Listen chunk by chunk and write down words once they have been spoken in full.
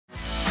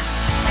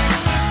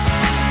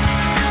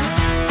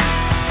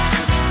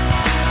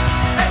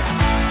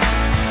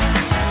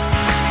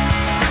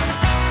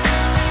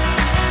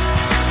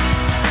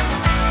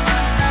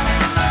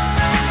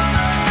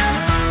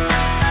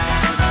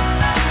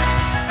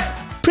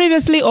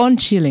Previously on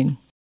Chilling.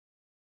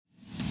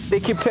 They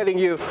keep telling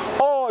you,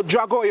 oh,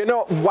 Drago, you're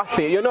not worth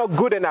it. You're not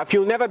good enough.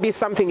 You'll never be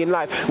something in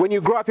life. When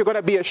you grow up, you're going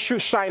to be a shoe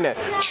shiner.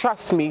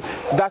 Trust me,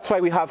 that's why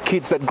we have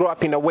kids that grow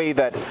up in a way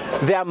that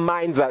their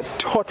minds are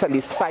totally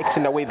psyched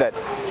in a way that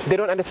they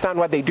don't understand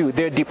what they do.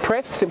 They're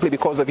depressed simply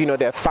because of,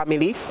 their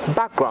family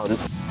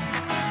backgrounds.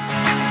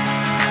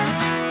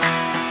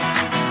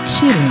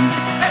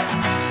 Chilling.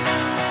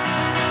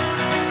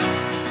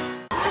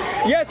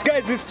 Yes,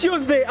 guys, it's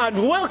Tuesday and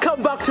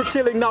welcome back to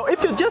Chilling. Now,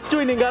 if you're just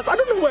joining us, I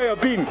don't know where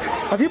you've been.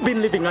 Have you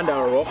been living under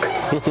a rock?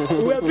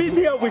 We have been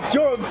here with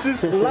Joram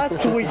since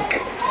last week.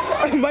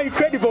 My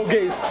incredible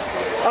guest.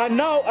 And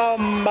now,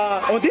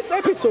 on this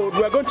episode,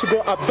 we're going to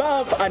go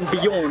above and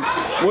beyond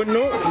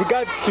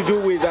regards to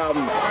do with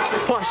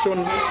fashion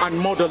and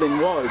modeling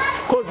world.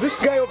 Because this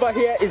guy over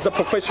here is a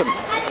professional.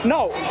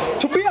 Now,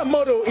 to be a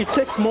model, it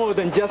takes more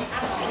than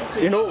just,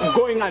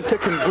 going and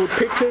taking good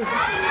pictures.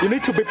 You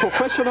need to be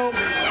professional.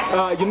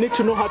 You need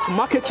to know how to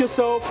market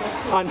yourself.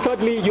 And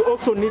thirdly, you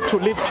also need to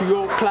live to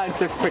your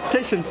clients'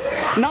 expectations.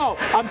 Now,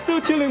 I'm still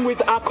chilling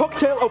with a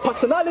cocktail of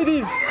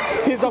personalities.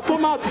 He's a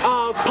former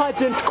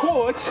pageant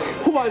coach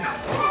who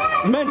has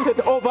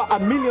mentored over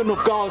 1 million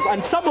of girls,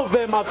 and some of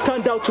them have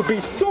turned out to be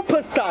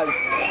superstars.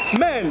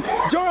 Man,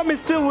 Joram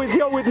is still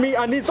here with me,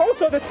 and he's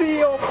also the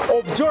CEO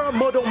of Joram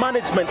Model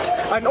Management,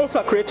 and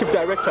also a creative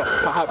director,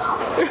 perhaps.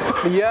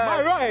 Yeah. Am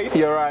I right?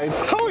 You're right.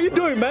 How are you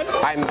doing, man?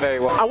 I'm very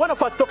well. I want to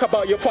first talk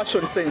about your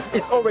fashion sense.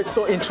 It's always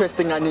so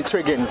interesting and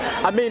intriguing.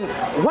 I mean,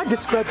 what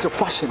describes your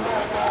fashion?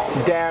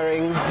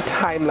 Daring,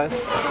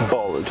 timeless,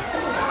 bold.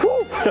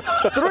 Woo!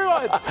 3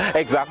 words.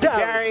 Exactly.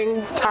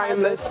 Daring,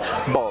 timeless,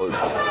 bold.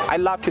 I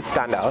love to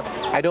stand out.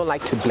 I don't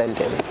like to blend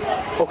in.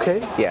 Okay.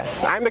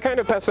 Yes. I'm the kind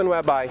of person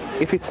whereby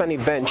if it's an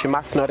event, you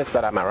must notice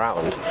that I'm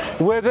around.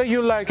 Whether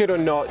you like it or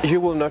not, you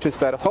will notice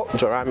that, oh,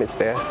 Joram is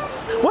there.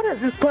 What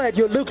has inspired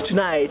your look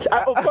tonight?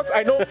 Of course,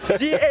 I know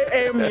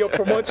GAM, you're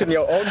promoting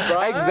your own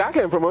brand.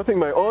 Exactly. I'm promoting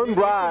my own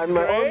brand,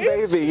 my own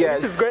baby,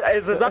 yes. This is great.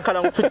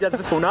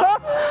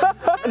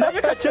 Now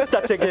you can just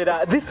start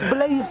together. This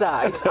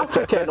blazer, it's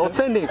African,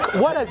 authentic.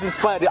 What has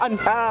inspired it? And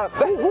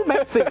who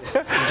makes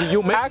this? Do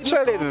you make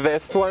Actually,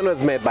 this one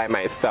was made by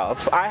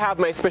myself. I have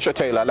my special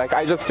tailor. Like,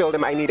 I just told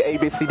them I need A,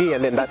 B, C, D,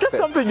 and then that's it. Is that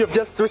something you've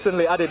just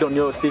recently added on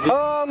your CV?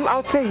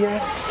 I'll say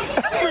yes.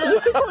 You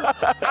suppose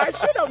I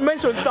should have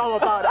mentioned some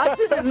about it. I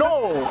didn't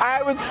know.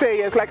 I would say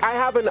yes. Like, I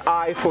have an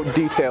eye for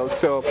details,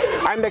 so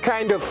I'm the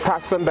kind of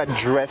person that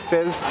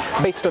dresses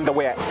based on the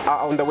way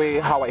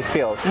how I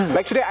feel.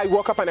 Like today, I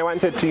woke up and I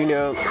wanted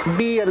to,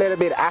 be a little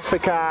bit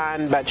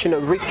African, but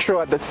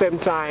retro at the same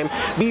time.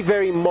 Be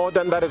very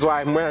modern. That is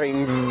why I'm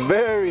wearing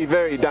very,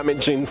 very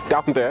damaged jeans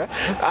down there.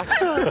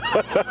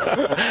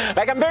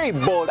 Like, I'm very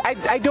bold.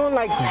 I don't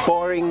like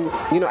boring.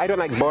 I don't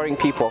like boring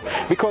people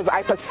because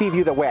I perceive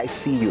you the way I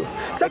see you.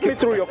 Take me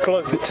through your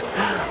closet.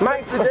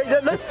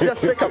 Let's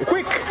just take a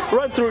quick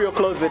run through your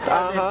closet.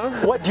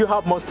 What do you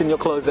have most in your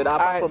closet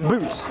apart from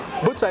boots?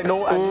 Boots, I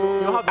know, and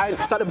you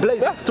have certain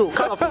blazers too,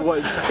 colorful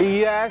ones.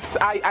 Yes,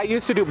 I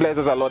used to do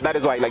blazers a lot. That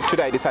is why, like,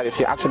 today I decided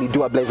to actually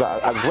do a blazer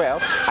as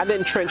well. And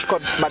then trench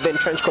coats, but then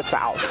trench coats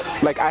are out.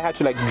 Like, I had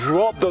to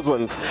drop those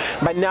ones.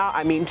 But now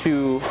I'm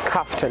into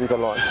kaftans a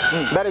lot.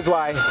 That is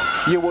why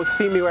you will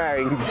see me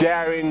wearing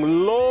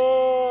daring,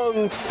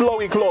 long,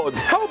 flowy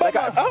clothes. How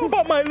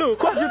about my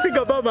look? What do you think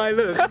about my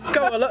look?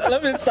 Come on,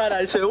 let me start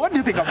and show you. What do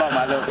you think about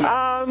my look?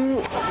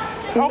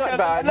 Not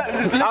bad.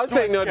 I'll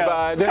say not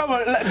bad. Come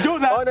on, do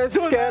that. On a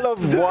scale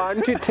of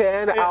 1 to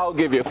 10, I'll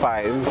give you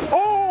 5.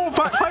 Oh,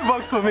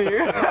 $5 for me.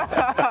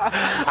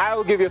 I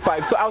will give you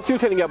 5. So I was still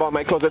telling you about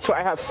my closet. So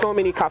I have so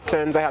many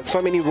kaftans, I have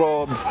so many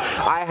robes,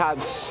 I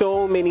have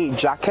so many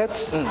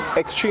jackets.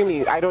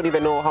 Extremely, I don't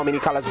even know how many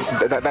colors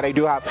that I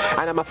do have.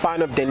 And I'm a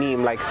fan of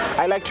denim. Like,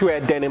 I like to wear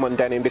denim on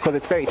denim because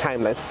it's very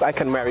timeless. I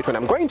can wear it when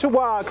I'm going to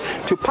work,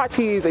 to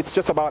parties. It's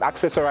just about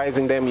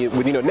accessorizing them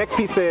with neck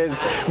pieces,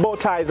 bow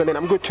ties, and then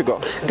I'm good to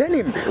go.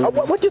 Denim.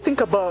 What do you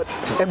think about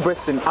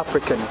embracing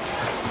African?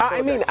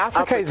 I mean,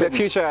 Africa is the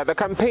future. The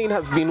campaign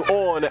has been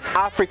on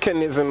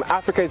Africanism.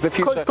 Africa is the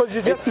future. Because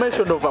you just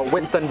mentioned of a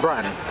Western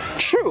brand.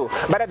 True,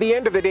 but at the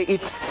end of the day,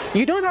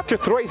 you don't have to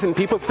throw it in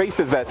people's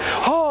faces that,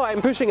 oh,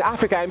 I'm pushing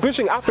Africa, I'm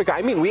pushing Africa.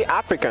 I mean, we're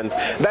Africans.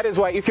 That is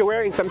why if you're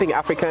wearing something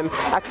African,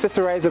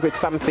 accessorize it with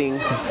something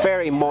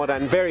very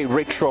modern, very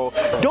retro.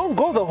 Don't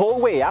go the whole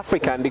way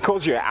African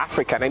because you're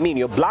African. I mean,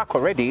 you're black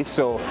already,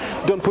 so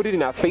don't put it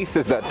in our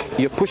faces that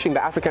you're pushing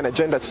the African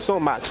agenda so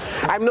much.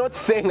 I'm not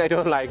saying I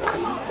don't like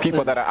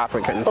people that are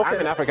Africans. Okay. I'm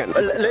an African.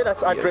 Let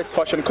us address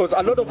fashion, because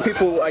a lot of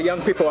people,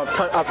 young people,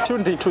 have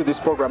tuned into this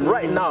program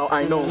right now.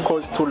 I know,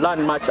 because to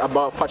learn much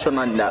about fashion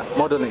and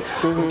modeling.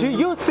 Do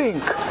you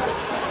think,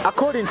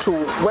 according to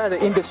where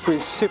the industry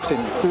is shifting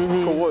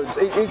towards,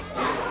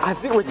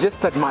 has it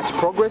registered much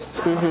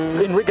progress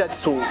in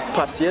regards to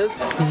past years?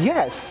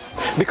 Yes,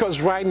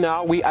 because right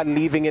now we are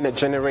living in a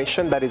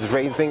generation that is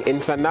raising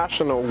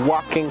international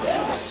working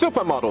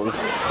supermodels.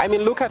 I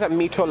mean, look at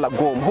Aamito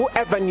Lagum.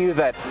 Whoever knew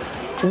that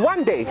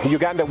one day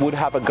Uganda would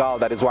have a girl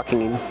that is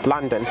working in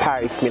London,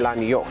 Paris, Milan,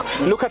 New York.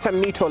 Look at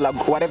Aamito,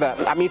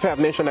 Aamito, I've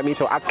mentioned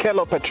Aamito,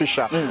 Akello,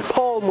 Patricia,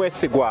 Paul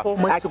Mwesigwa,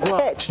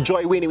 Akello,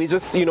 Joy Winnie. We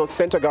just,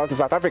 sent a girl to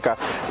South Africa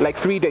like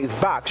 3 days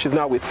back. She's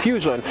now with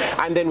Fusion.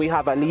 And then we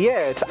have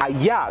Aliette,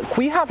 Ayak.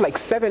 We have like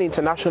 7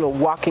 international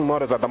working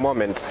models at the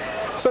moment.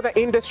 So the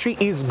industry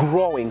is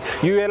growing.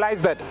 You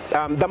realize that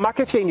the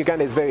market here in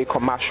Uganda is very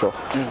commercial.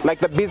 Like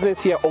the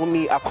business here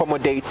only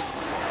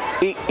accommodates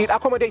it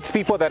accommodates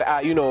people that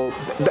are,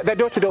 the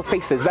door-to-door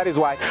faces. That is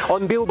why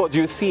on billboards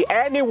you see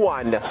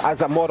anyone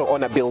as a model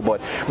on a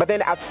billboard. But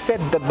then I've set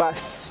the bar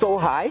so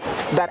high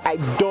that I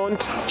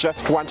don't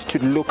just want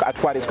to look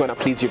at what is going to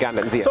please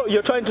Ugandans here. So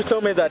you're trying to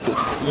tell me that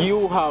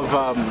you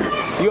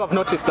have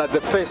noticed that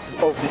the face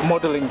of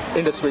modeling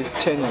industry is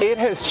changing? It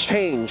has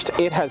changed.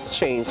 It has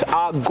changed.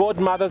 Our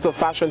godmothers of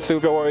fashion,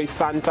 Sylvia Wari,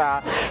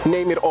 Santa,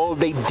 name it all,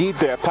 they did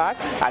their part.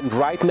 And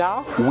right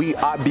now, we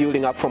are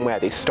building up from where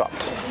they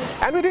stopped.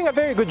 And we're doing a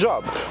very good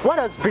job. What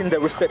has been the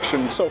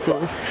reception so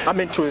far? I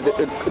mean, to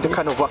the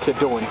kind of work you're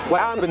doing.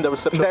 What has been the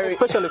reception,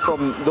 especially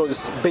from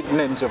those big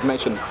names you've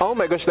mentioned? Oh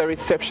my gosh, the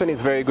reception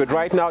is very good.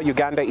 Right now,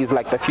 Uganda is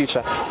like the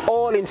future.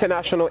 All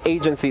international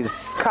agencies,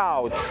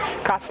 scouts,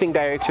 casting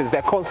directors,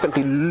 they're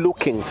constantly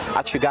looking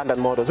at Ugandan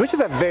models, which is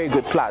a very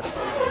good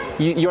plus.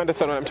 You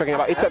understand what I'm talking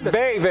about? It's a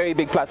very, very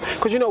big plus.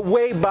 Because,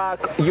 way back,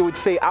 you would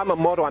say, I'm a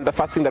model, and the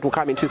first thing that will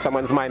come into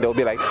someone's mind, they'll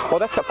be like, oh,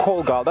 that's a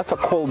call girl, that's a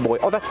call boy,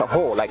 oh, that's a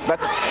hoe. Like,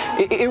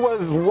 it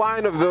was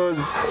one of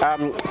those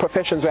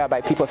professions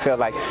whereby people feel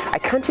like, I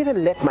can't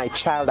even let my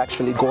child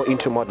actually go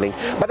into modeling.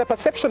 But the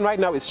perception right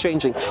now is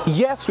changing.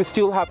 Yes, we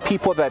still have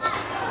people that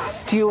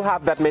still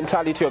have that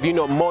mentality of,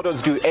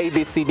 models do A,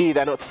 B, C, D,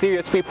 they're not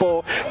serious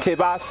people.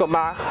 Teba,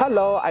 Soma,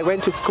 hello, I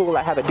went to school,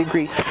 I have a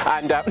degree.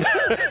 And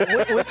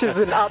which is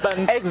in urban.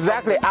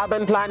 Exactly,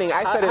 urban planning.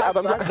 I said it,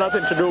 urban planning. Has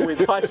nothing to do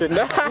with fashion.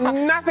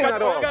 Nothing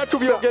at all.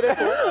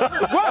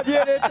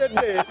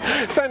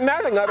 So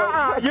nothing at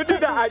all.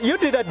 You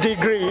did a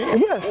degree,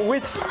 yes,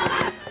 which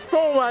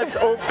so much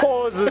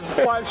opposes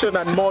fashion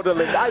and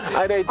modeling.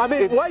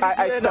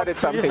 I started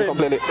something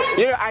completely.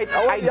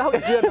 How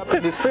did you end up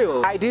in this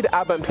field? I did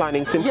urban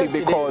planning simply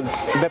because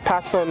the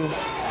person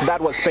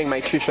that was paying my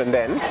tuition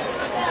then,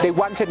 they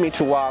wanted me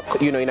to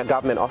work, in a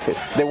government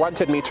office. They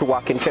wanted me to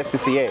work in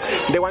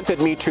KCCA. They wanted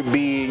me to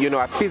be,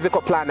 a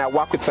physical planner,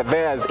 work with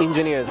surveyors,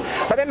 engineers.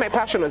 But then my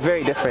passion was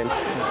very different.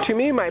 To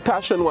me, my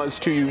passion was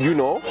to,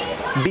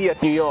 be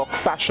at New York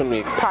Fashion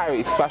Week,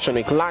 Paris Fashion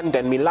Week,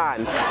 London,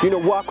 Milan,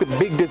 work with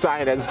big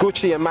designers,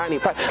 Gucci,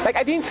 Armani. Like,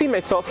 I didn't see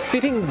myself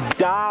sitting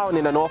down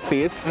in an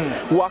office,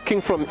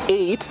 working from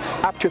 8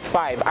 up to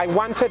 5. I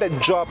wanted a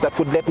job that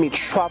would let me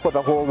travel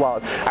the whole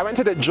world. I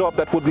wanted a job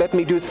that would let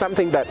me do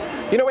something that,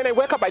 when I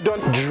wake up, I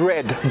don't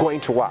dread going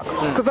to work.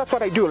 Because that's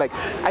what I do. Like,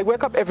 I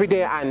wake up every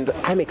day and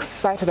I'm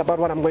excited about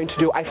what I'm going to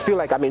do. I feel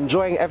like I'm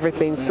enjoying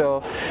everything.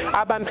 So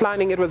urban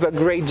planning, it was a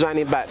great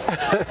journey, but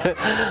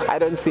I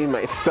don't see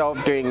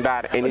myself doing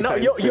that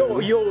anytime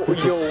soon.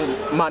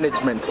 Your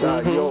management,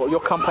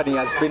 your company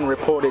has been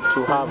reported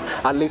to have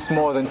at least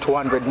more than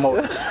 200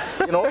 models.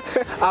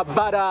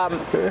 But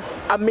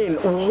I mean,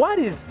 what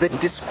is the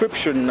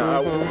description?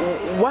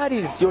 What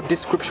is your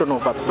description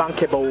of a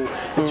bankable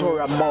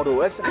Joram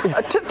model?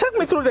 Take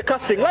me through the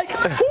casting. Like,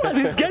 who are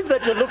these guys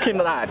that you're looking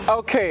at?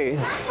 Okay,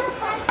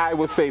 I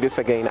will say this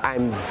again.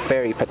 I'm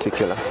very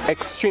particular,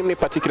 extremely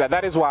particular.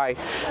 That is why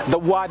the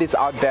word is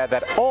out there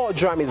that, oh,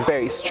 Joram is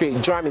very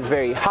strict, Joram is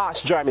very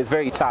harsh, Joram is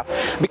very tough.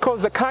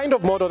 Because the kind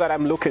of model that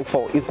I'm looking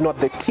for is not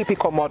the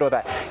typical model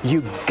that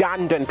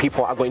Ugandan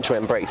people are going to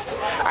embrace.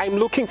 I'm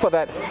looking for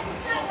that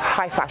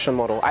high fashion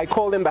model. I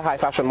call them the high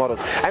fashion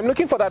models. I'm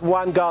looking for that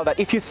one girl that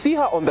if you see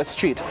her on the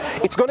street,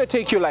 it's going to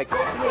take you like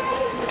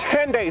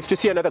 10 days to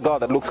see another girl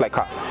that looks like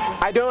her.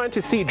 I don't want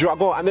to see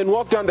Drago and then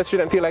walk down the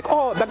street and feel like,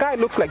 oh, the guy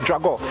looks like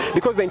Drago.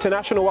 Because the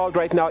international world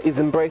right now is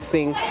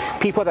embracing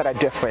people that are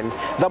different.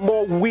 The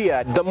more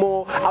weird, the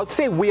more, I would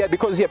say weird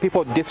because here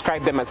people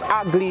describe them as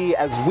ugly,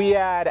 as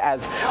weird,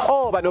 as,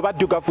 oh, but no, but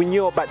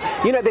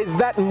there's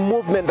that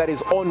movement that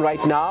is on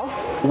right now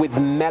with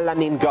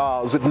melanin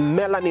girls, with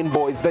melanin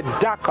boys. The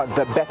darker,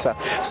 the better.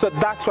 So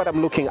that's what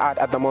I'm looking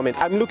at the moment.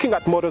 I'm looking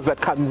at models that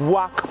can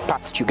walk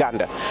past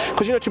Uganda.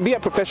 Because, to be a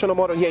professional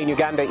model here in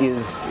Uganda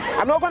is,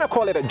 I'm not going to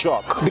call it a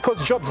job,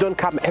 because jobs don't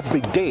come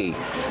every day.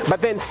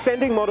 But then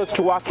sending models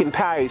to work in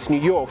Paris, New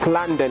York,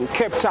 London,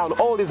 Cape Town,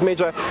 all these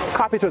major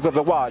capitals of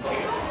the world,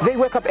 they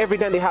wake up every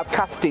day and they have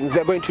castings,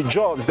 they're going to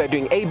jobs, they're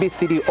doing A, B,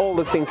 C, D, all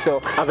those things.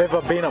 So I've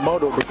ever been a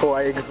model before.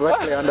 I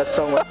exactly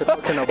understand what you're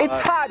talking about. It's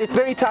hard. It's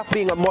very tough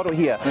being a model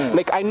here.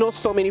 Like, I know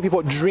so many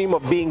people dream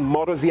of being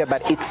models here,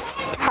 but it's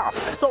tough. tough.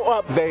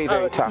 So very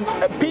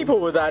tough.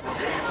 People that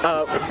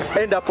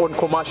end up on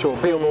commercial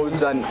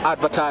billboards and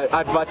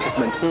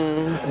advertisements,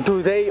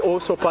 do they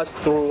also pass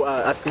through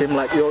a scheme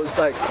like yours?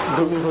 Like,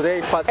 do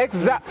they pass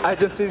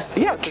agencies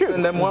to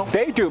represent them well?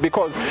 They do,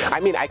 because I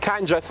mean, I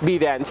can't just be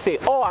there and say,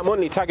 oh, I'm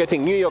only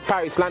targeting New York,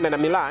 Paris, London,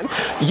 and Milan.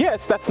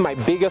 Yes, that's my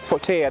biggest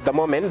forte at the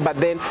moment, but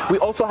then we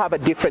also have a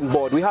different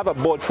board. We have a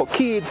board for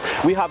kids,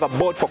 we have a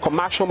board for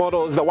commercial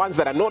models, the ones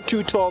that are not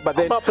too tall, but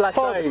then plus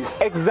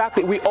size.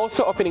 Exactly. We're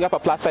also opening up a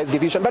plus size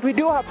division, but we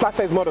do have plus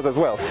size models as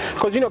well,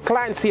 because you know,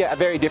 clients here are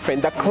very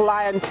different. The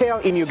clientele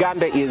in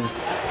Uganda is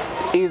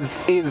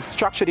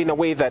structured in a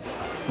way that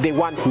they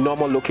want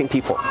normal looking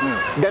people.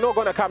 They're not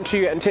going to come to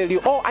you and tell you,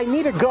 oh, I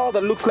need a girl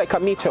that looks like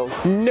Aamito.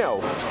 No,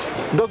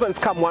 those ones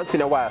come once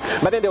in a while,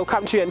 but then they'll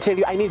come to you and tell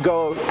you, I need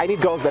girls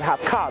that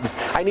have curves,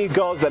 I need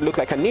girls that look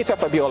like Anita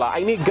Fabiola,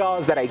 I need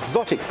girls that are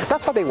exotic.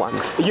 That's what they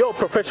want. You're a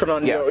professional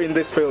in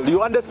this field.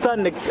 You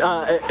understand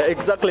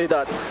exactly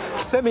that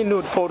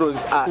semi-nude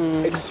photos are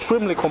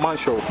extremely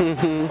commercial,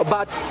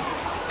 but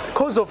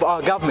because of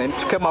our government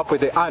came up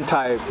with the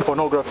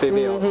anti-pornography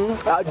bill.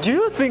 Do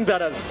you think that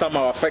has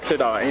somehow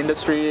affected our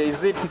industry?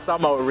 Is it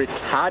somehow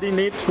retarding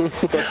it to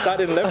a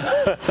certain level?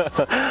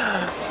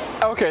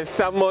 Okay,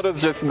 some models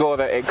just go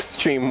the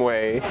extreme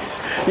way.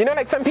 You know,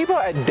 like some people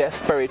are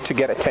desperate to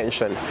get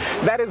attention.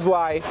 That is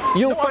why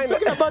you'll find I'm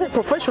talking about a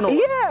professional.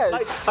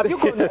 Yes. Like, you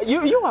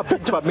have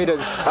been to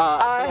Aamito's.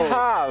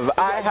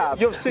 I have.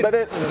 You've seen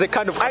the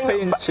kind of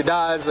campaigns she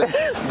does,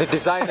 the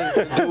designers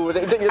they do.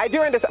 I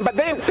do understand, but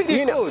then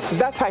you know,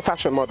 that's high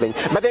fashion modeling.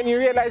 But then you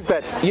realize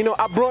that, you know,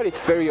 abroad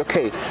it's very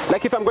okay.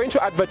 Like if I'm going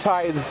to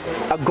advertise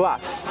a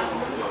glass,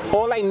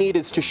 all I need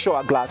is to show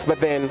a glass, but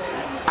then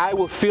I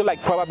will feel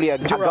like probably a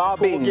girl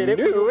being nude.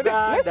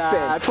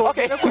 Listen,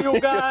 okay.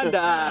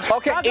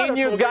 Okay, in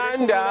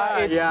Uganda,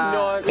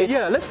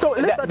 it's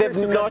not.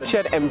 They've not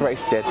yet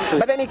embraced it.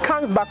 But then it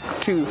comes back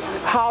to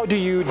how do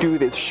you do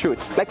these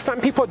shoots? Like some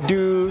people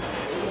do.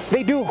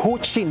 They do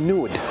hoochie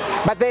nude,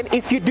 but then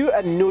if you do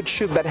a nude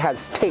shoot that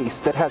has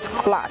taste, that has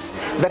class,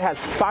 that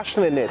has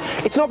fashion in it,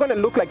 it's not going to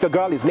look like the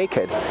girl is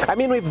naked. I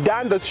mean, we've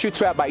done those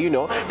shoots whereby, you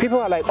know, people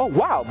are like, oh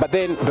wow, but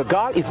then the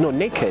girl is not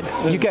naked.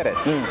 You get it?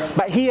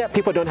 But here,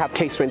 people don't have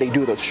taste when they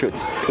do those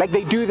shoots. Like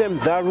they do them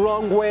the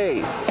wrong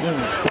way.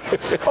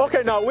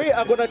 Okay, now we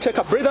are going to take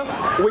a breather,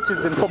 which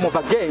is in form of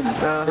a game.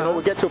 You know,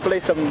 we get to play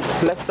some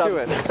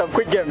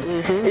quick games.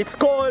 It's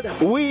called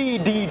We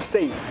Did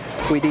Say.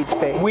 We did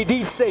say. We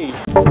did say.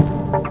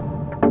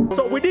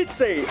 So we did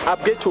say, I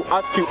get to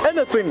ask you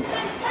anything.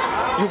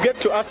 You get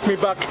to ask me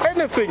back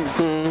anything.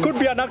 Could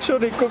be an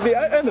action, it could be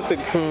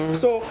anything.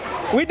 So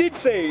we did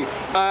say,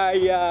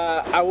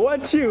 I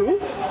want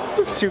you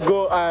to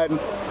go and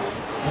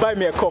buy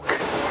me a Coke.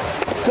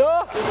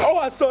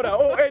 Or a soda,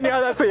 or any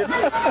other thing.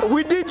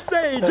 We did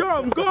say,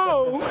 Joram,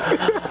 go!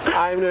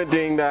 I'm not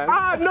doing that.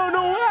 No,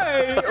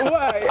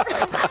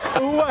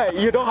 why?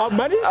 You don't have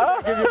money? Should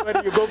I give you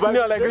money? You go back?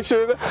 No, like we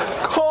should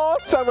call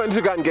someone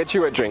to go and get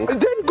you a drink.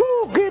 Then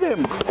go get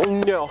him.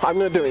 No, I'm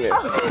not doing it.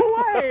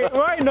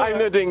 Why not? I'm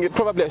not doing it.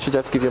 Probably I should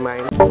just give you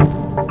mine.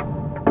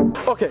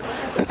 Okay,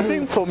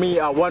 sing for me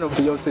one of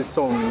Beyonce's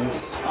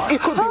songs.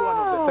 It could be one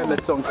of the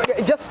famous songs.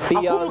 Just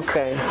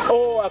Beyonce. A hook,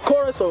 or a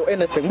chorus or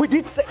anything. We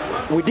did say.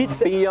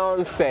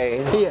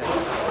 Beyonce. Yeah.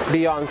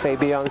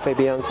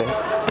 Beyonce.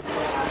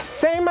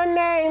 Say my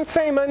name,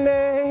 say my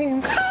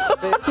name.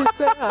 Baby,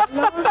 say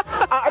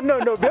no,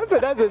 Beyonce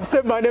doesn't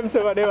say my name,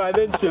 and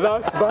then she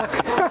laughs back.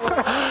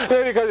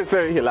 No, because it's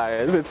very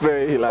hilarious. It's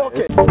very hilarious.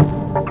 Okay.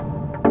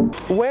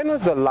 When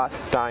was the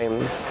last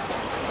time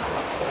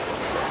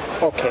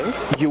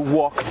you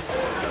walked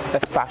a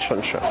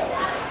fashion show?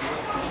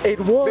 It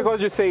was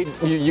because you said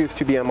you used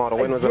to be a model.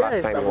 When was the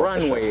last time you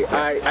walked a runway?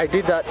 I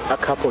did that a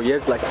couple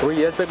years, like 3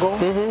 years ago.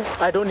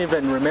 I don't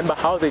even remember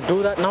how they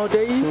do that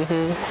nowadays.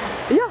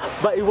 Yeah,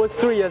 but it was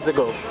 3 years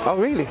ago. Oh,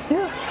 really?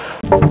 Yeah.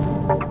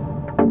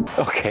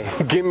 Okay,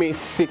 give me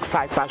 6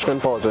 high fashion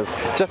poses,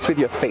 just with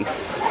your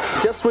face.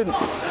 Just with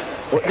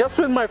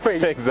my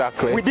face.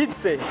 Exactly. We did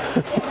say.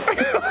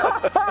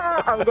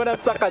 I'm gonna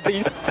suck at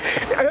this.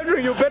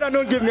 Henry, you better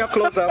not give me a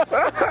close-up.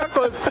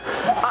 Because,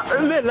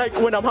 like,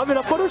 when I'm having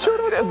a photo shoot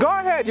or something. Go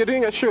ahead, you're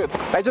doing a shoot.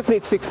 I just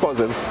need 6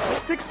 poses.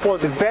 6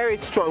 poses? Very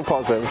strong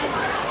poses.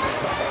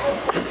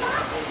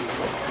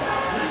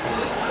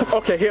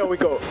 Okay, here we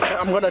go.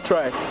 I'm gonna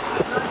try.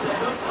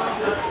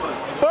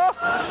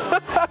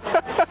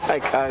 I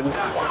can't.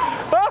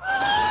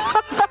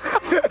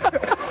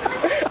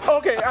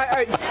 Okay,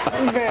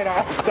 man,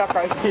 I suck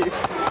at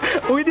this.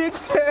 We did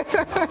say.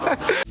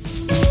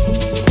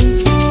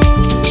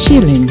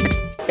 Chilling.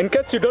 In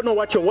case you don't know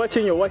what you're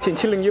watching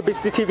Chilling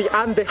UBC TV,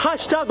 and the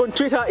hashtag on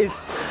Twitter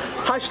is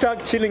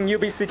hashtag Chilling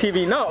UBC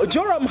TV. Now,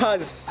 Joram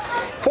has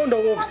found a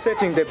way of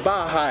setting the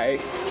bar high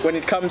when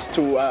it comes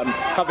to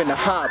having a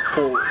hub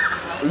for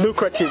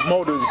lucrative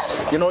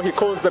models. You know, he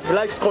calls them,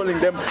 likes calling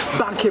them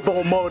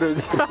bankable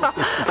models.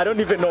 I don't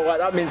even know what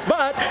that means.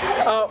 But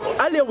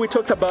earlier we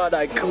talked about,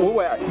 like, we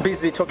were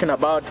busy talking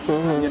about,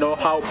 you know,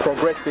 how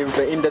progressive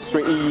the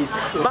industry is.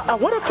 But I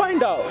want to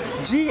find out,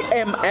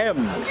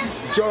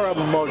 GMM,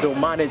 Joram Model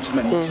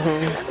Management.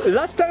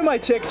 Last time I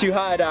checked, you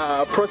had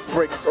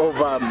prospects of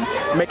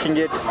making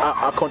it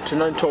a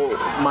continental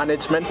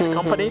management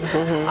company,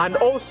 and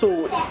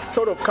also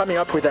sort of coming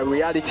up with a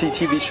reality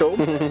TV show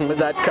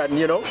that can,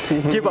 you know,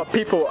 give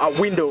people a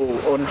window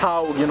on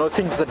how, you know,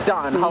 things are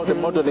done, how the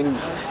modeling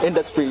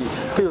industry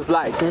feels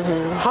like.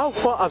 How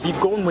far have you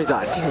gone with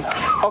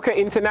that?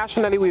 Okay,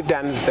 internationally we've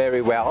done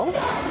very well.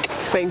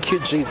 Thank you,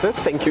 Jesus.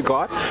 Thank you,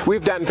 God.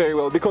 We've done very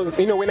well because,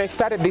 you know, when I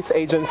started this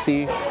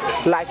agency,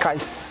 like I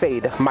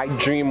said, my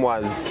dream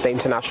was the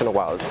international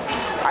world.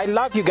 I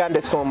love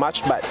Uganda so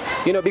much, but,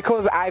 you know,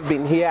 because I've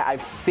been here,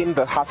 I've seen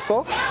the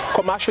hustle.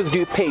 Commercials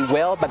do pay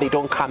well, but they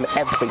don't come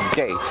every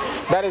day.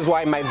 That is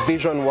why my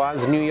vision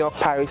was New York,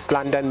 Paris,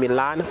 London,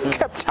 Milan,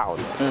 Cape Town.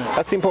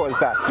 As simple as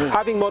that.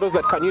 Having models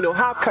that can, you know,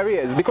 have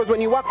careers. Because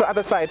when you work the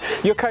other side,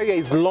 your career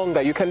is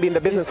longer. You can be in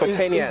the business for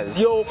 10 years. Is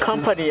your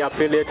company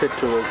affiliated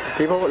to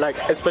people, like,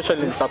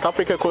 especially in South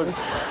Africa? Because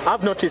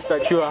I've noticed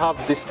that you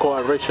have this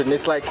collaboration.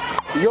 It's like,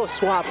 yo,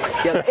 swap.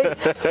 You're like,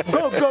 hey,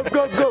 go.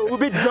 We'll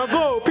be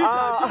Drago, Peter.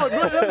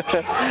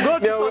 Go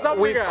to South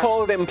Africa. We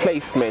call them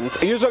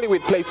placements. Usually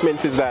with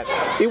placements is that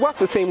it works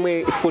the same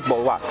way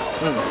football works.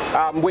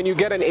 When you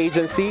get an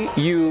agency,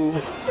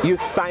 you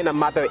sign a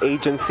mother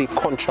agency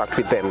contract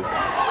with them.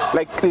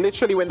 Like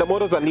literally when the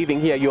models are leaving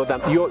here, you're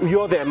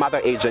their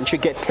mother agent. You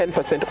get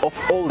 10%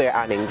 of all their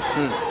earnings.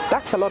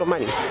 That's a lot of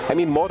money. I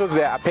mean, models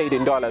there are paid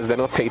in dollars, they're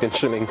not paid in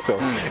shillings, so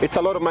it's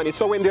a lot of money.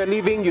 So when they're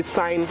leaving, you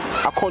sign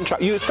a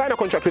contract. You sign a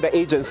contract with the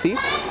agency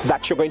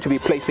that you're going to be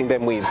placing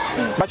them with,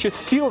 but you're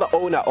still the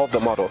owner of the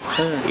model.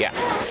 Yeah.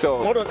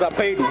 So models are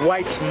paid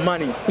white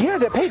money. Yeah,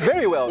 they're paid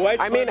very well.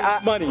 I mean,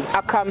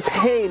 a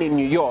campaign in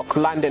New York,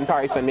 London,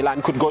 Paris, and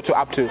Milan could go to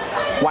up to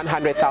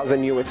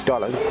 $100,000 US,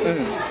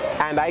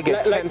 and I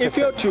get 10%.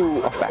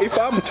 If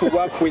I'm to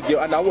work with you,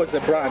 and I was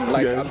a brand,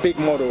 like a big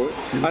model,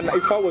 and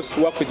if I was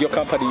to work with your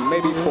company,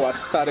 maybe for a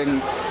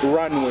certain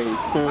runway,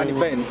 an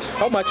event,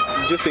 how much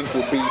do you think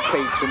would be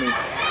paid to me?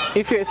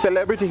 If you're a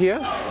celebrity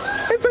here?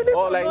 Even if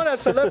I'm not a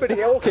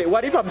celebrity, okay,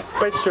 what if I'm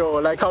special,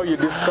 like how you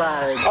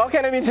describe?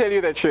 Okay, let me tell you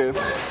the truth.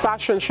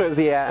 Fashion shows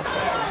here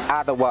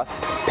are the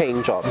worst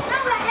paying jobs.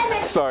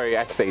 Sorry,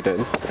 I say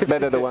that.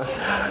 Better the one.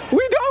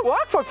 We don't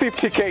work for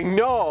 50K,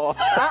 no.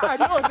 I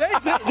know,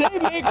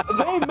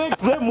 they make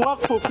them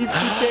work for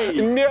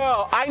 50K.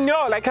 No, I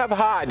know, like I've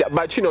heard,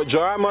 but you know,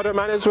 Joram Model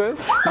Management,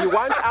 you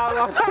want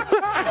our,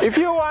 if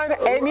you want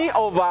any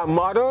of our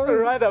models,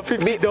 rather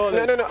 $50.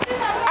 No.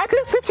 At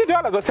least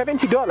 $50 or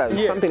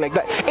 $70, something like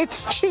that.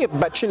 It's cheap,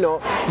 but you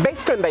know,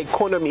 based on the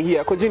economy here,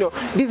 because you know,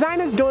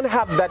 designers don't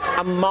have that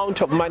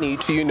amount of money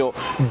to, you know,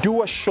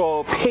 do a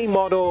show, pay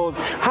models,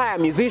 hire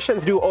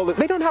musicians, do all that.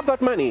 They don't have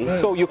that money,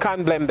 so you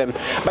can't blame them.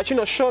 But you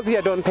know, shows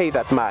here don't pay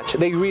that much.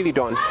 They really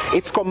don't.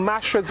 It's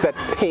commercials that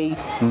pay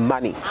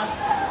money.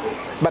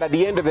 But at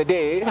the end of the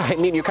day, I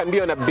mean, you can be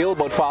on a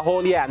billboard for a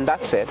whole year and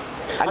that's it.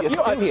 And have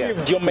you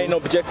achieved your main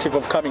objective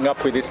of coming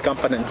up with this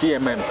company,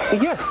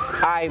 GMM? Yes,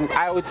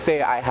 I would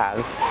say I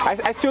have.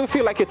 I still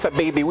feel like it's a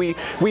baby.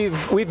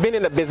 We've been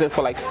in the business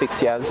for like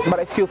 6 years, but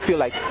I still feel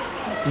like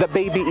the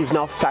baby is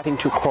now starting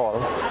to crawl.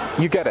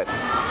 You get it?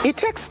 It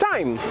takes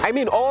time. I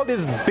mean, all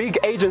these big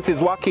agencies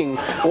working,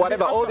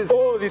 whatever, all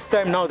this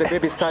time now the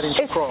baby's starting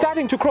to crawl. It's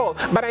starting to crawl.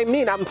 But I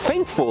mean, I'm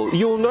thankful.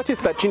 You'll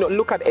notice that, you know,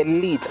 look at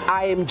Elite,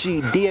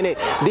 IMG, DNA.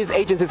 These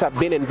agencies have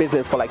been in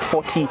business for like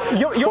 40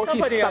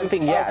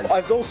 something years.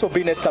 Has also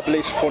been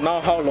established for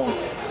now how long?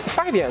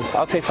 5 years.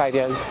 I'll say 5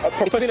 years.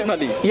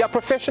 Professionally? Yeah,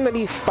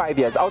 professionally 5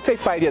 years. I would say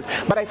 5 years.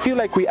 But I feel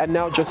like we are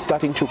now just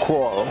starting to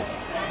crawl.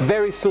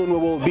 Very soon we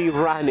will be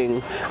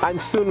running, and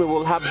soon we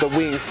will have the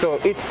wings. So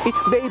it's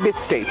baby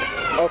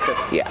steps. Okay.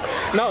 Yeah.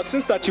 Now,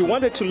 since that you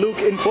wanted to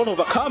look in front of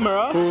a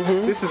camera,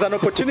 this is an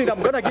opportunity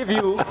I'm gonna give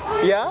you.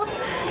 Yeah.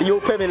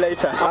 You'll pay me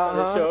later after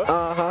the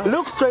show.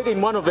 Look straight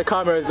in one of the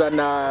cameras and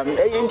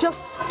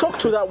just talk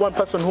to that one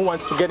person who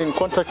wants to get in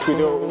contact with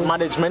your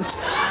management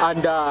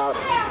and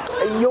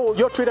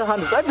your Twitter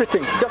handles,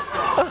 everything. Just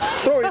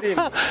throw it in.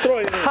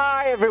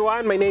 Hi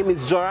everyone, my name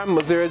is Joram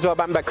Muzira.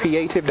 I'm the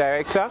creative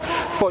director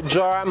for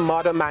Joram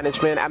Model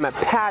Management. I'm a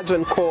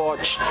pageant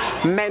coach,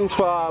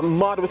 mentor,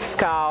 model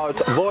scout,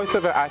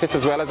 voiceover artist,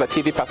 as well as a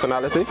TV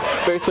personality.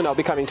 Very soon I'll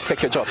be coming to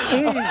take your job.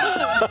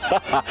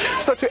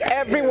 So to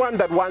everyone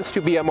that wants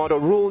to be a model,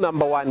 rule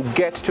number one,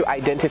 get to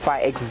identify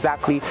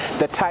exactly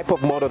the type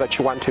of model that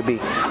you want to be.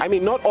 I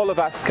mean, not all of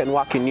us can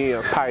work in New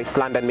York, Paris,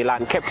 London,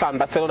 Milan, Cape Town,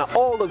 Barcelona,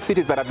 all those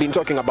cities that have been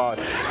been talking about.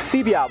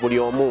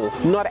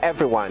 Not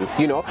everyone,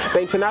 you know.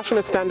 The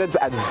international standards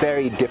are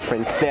very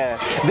different. They're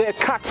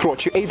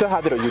cutthroat. You either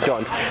have it or you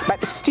don't.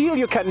 But still,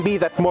 you can be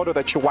that model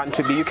that you want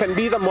to be. You can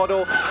be the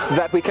model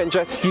that we can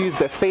just use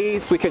the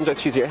face, we can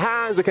just use your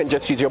hands, we can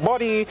just use your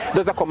body.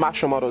 Those are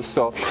commercial models.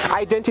 So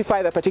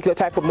identify the particular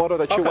type of model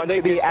that you want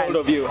to be. And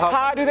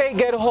how do they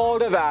get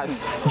hold of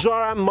us?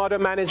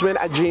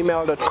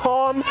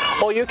 jorammodelmanagement@gmail.com,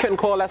 or you can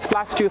call us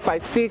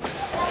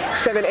 +256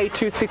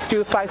 782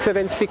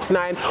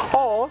 625769,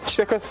 or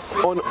check us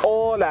on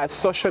all our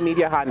social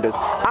media handles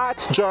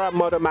at Joram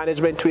Model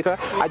Management, Twitter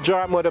at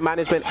Joram Model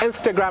Management,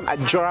 Instagram at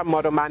Joram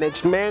Model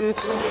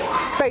Management,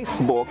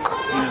 Facebook,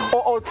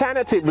 or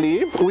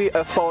alternatively we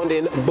are found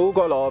in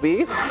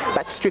Bugolobi.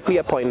 That's strictly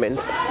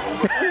appointments.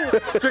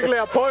 Strictly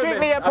appointments.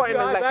 Strictly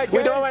appointments. Like,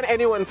 we don't want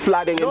anyone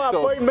flooding. No and so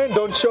appointment,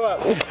 don't show up.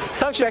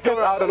 Check us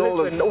out on all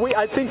this.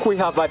 I think we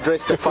have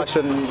addressed the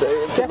fashion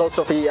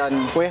philosophy,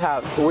 and we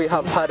have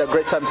had a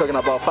great time talking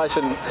about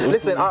fashion.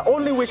 Listen, I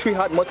only wish we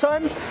had more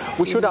time.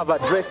 We should have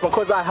addressed,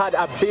 because I had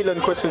a billion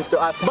questions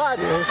to ask. But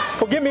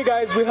forgive me,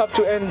 guys, we have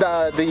to end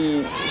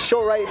the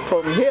show right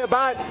from here.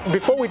 But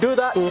before we do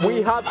that,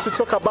 we have to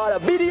talk about a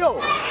video.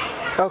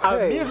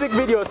 A music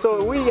video.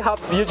 So we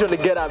usually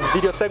get a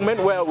video segment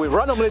where we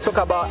randomly talk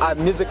about a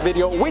music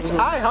video, which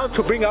I have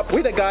to bring up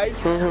with the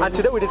guys. And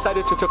today we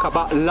decided to talk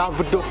about Love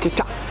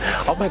Dokita.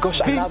 Oh my gosh,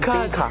 I love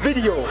Vinka.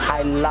 Video.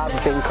 I love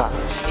Vinka.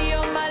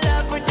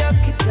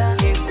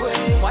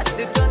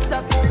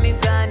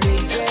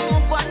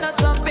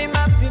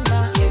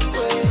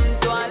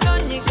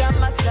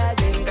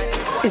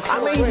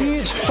 I'm a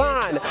huge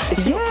fan.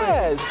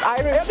 Yes,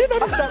 I did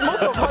notice that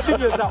most of her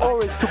videos are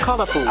always too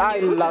colorful. I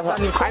love her.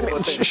 I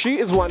mean, she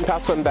is one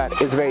person that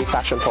is very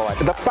fashion forward.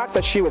 The fact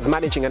that she was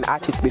managing an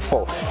artist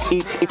before,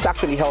 it's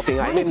actually helping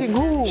her. Managing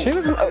who? She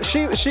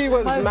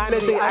was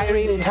managing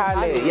Irene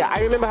Tale. Yeah,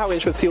 I remember her when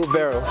she was still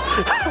Vero.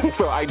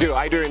 So I do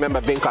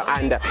remember Vinka,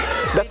 and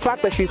the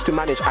fact that she used to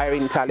manage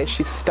Irene Tale,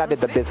 she studied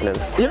the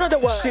business. You know the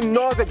word. She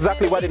knows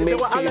exactly what it means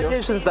to you. There were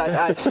allegations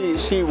that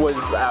she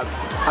was a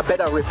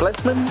better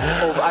replacement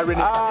of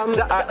Irene.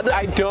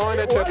 I don't want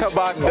to talk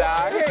about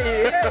that.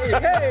 Hey,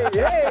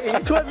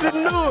 it was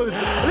in news.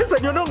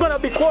 Listen, you're not going to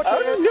be quoted.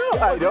 No,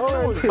 I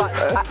don't. But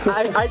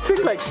I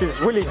feel like she's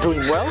really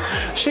doing well.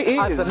 She is.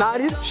 As an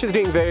artist. She's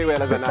doing very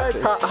well as an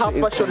artist. Besides her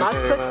fashion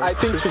aspect, I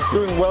think she's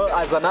doing well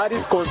as an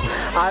artist, because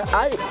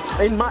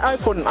in my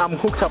iPhone, I'm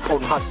hooked up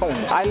on her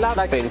songs. I love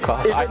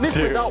Vinka. Even if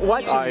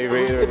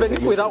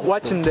without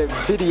watching the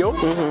video,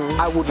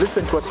 I would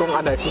listen to a song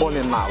and I fall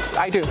in love.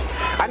 I do.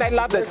 And I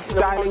love the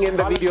styling in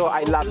the video.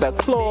 I love the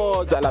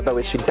clothes. I love the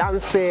way she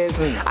dances.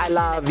 I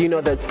love,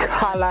 the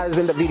colors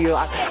in the video.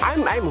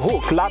 I'm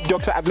hooked. Love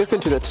Doctor. I've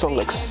listened to that song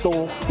like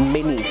so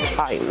many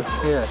times.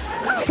 Yeah.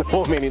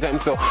 So many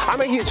times. So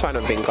I'm a huge fan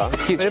of Vinka.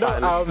 Huge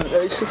fan.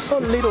 She's so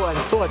little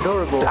and so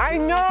adorable. I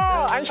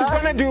know. And she's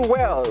gonna do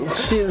well.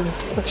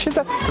 She's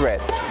a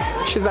threat.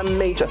 She's a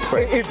major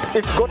threat.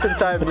 If got in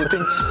time, you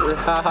think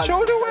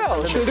she'll do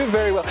well. She'll do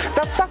very well.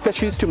 The fact that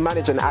she used to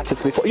manage an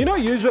artist before,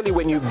 usually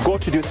when you go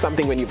to do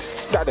something, when you've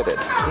studied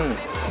it,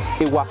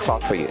 it works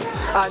out for you.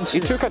 And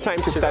it took her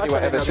time to study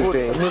whatever she's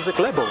doing. Music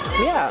label.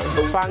 Yeah,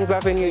 Songs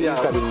Avenue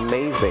is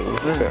amazing.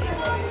 So.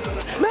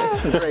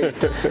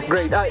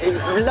 Great.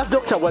 Love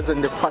Doctor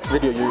wasn't the first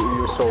video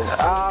you saw.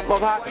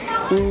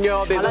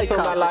 No, there's also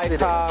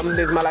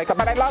Malaika.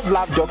 But I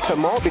love Doctor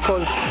more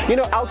because,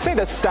 I would say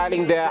the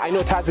styling there, I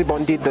know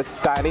Tazibon did the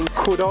styling.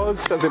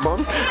 Kudos,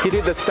 Tazibon. He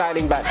did the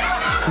styling, but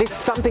there's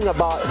something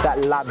about that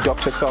Love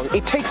Doctor song.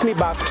 It takes me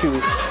back to,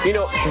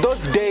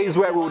 those days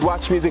where we would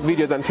watch music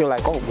videos and feel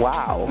like, oh,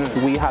 wow,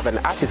 we have an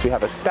artist, we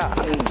have a star.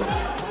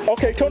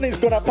 Okay, Tony's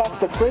going to pass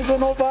the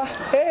present over.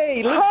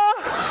 Hey, look.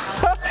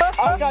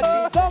 I got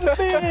you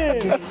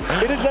something.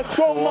 It is a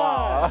strong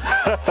man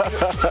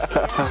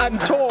and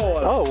tall.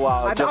 Oh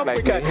wow, and just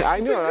African. Like me. I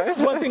know, right? This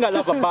is one thing I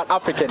love about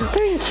African.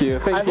 Thank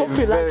you. I hope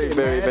you very, like it,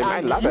 very, man. very.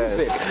 I love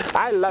it.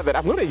 I love it.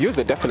 I'm going to use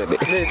it definitely.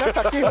 That's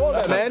a key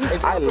holder, man.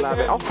 I love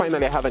it. I'll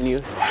finally have a new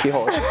key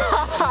holder.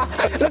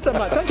 Listen,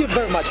 man, thank you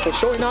very much for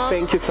showing up.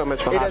 Thank you so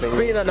much for having me. It has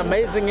been an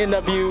amazing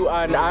interview,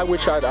 and I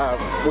wish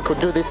we could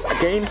do this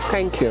again.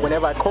 Thank you.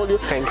 Whenever I call you.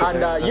 Thank you.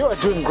 And you are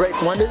doing great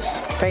wonders.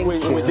 Thank you.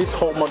 With this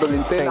whole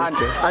modeling thing.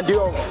 And you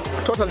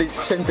have totally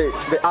changed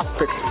the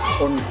aspect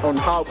on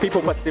how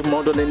people perceive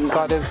modeling.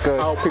 God is good.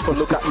 How people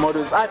look at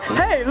models. And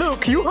hey,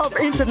 look, you have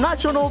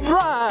international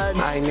brands.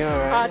 I know,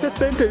 right? At the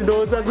center,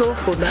 those as well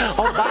for now.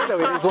 Oh, by the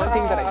way, there's one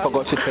thing that I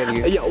forgot to tell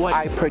you. Yeah, what?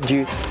 I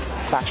produce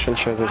fashion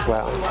shows as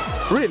well.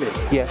 Really?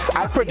 Yes,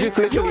 I produce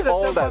literally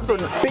all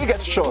the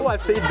biggest shows. Who I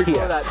said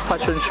before that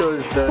fashion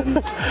shows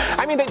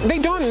I mean, they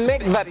don't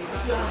make that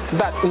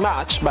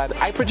much, but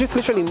I produce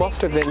literally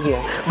most of them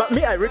here. But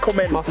me, I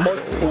recommend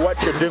most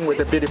what you're doing chilling with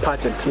the beauty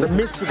pageant, the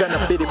Miss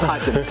Uganda beauty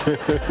pageant.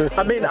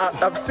 I mean,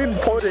 I've seen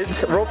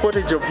footage, raw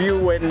footage of you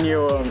when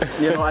you're,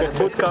 at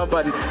boot camp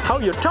and how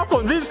you tap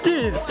on these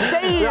kids.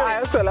 Damn. Yeah, I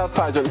also love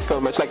pageants so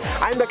much. Like,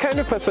 I'm the kind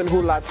of person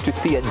who loves to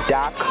see a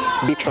duck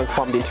be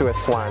transformed into a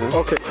swan.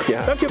 Okay.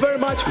 Yeah. Thank you very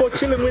much for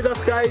chilling with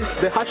us, guys.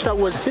 The hashtag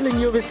was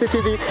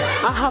ChillingUBCTV.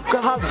 I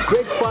have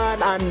great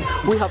fun, and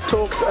we have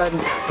talks and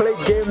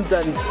played games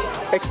and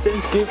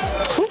exchange gifts.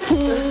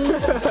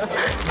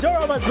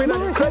 Joram has been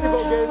an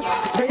incredible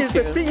guest. He is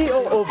the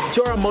CEO of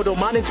Joram Model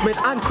Management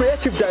and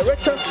Creative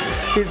Director.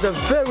 He's a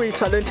very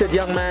talented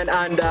young man,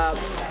 and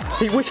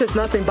he wishes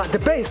nothing but the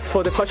best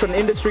for the fashion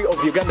industry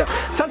of Uganda.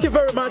 Thank you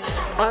very much.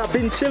 I have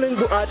been chilling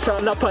at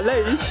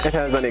Napalej. It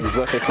has an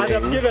exotic name.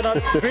 And I've given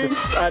us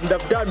drinks, and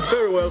I've done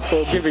very well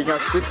for giving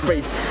us this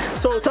space.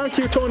 So thank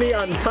you, Tony,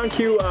 and thank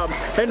you,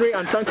 Henry,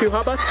 and thank you,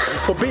 Herbert,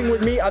 for being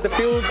with me at the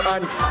fields,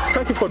 and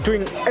thank you for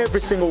doing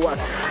every single one.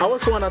 I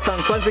also want to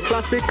thank Kwanzi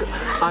Classic,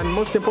 and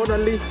most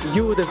importantly,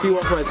 you, the viewer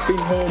who has been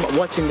home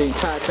watching the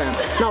entire time.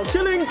 Now,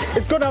 Chilling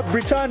is going to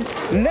return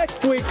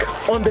next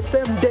week on the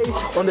same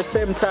date, on the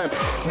same time.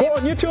 Go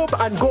on YouTube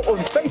and go on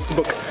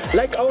Facebook.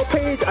 Like our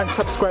page and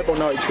subscribe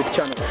on our YouTube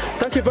channel.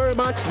 Thank you very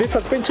much. This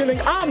has been Chilling.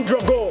 I'm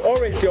Drogo,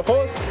 always your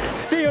host.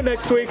 See you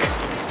next week.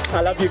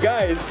 I love you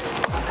guys.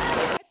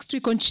 Next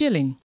week on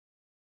Chilling.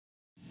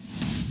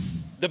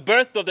 The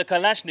birth of the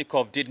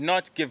Kalashnikov did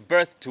not give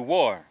birth to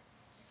war.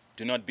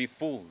 Do not be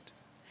fooled.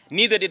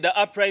 Neither did the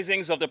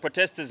uprisings of the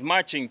protesters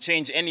marching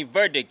change any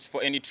verdicts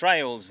for any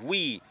trials.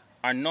 We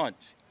are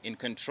not in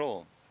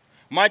control.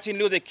 Martin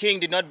Luther King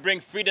did not bring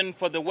freedom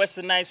for the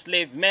westernized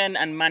slave men,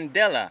 and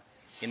Mandela,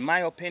 in my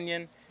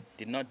opinion,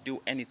 did not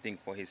do anything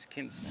for his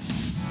kinsmen.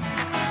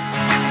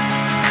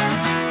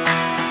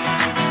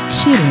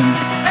 Chilling.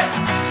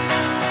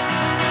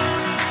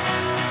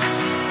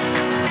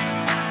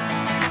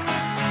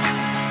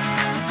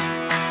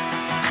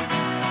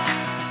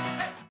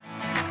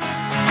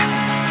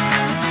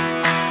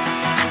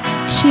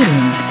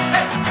 Chilling.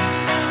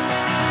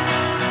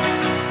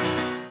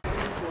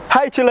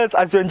 Hi chillers,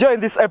 as you're enjoying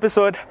this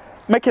episode,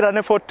 make it an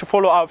effort to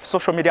follow our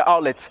social media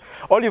outlets.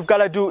 All you've got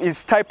to do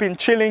is type in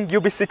Chilling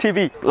UBC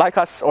TV, like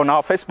us on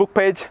our Facebook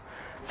page,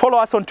 follow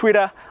us on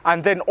Twitter,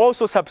 and then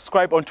also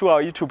subscribe onto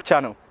our YouTube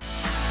channel.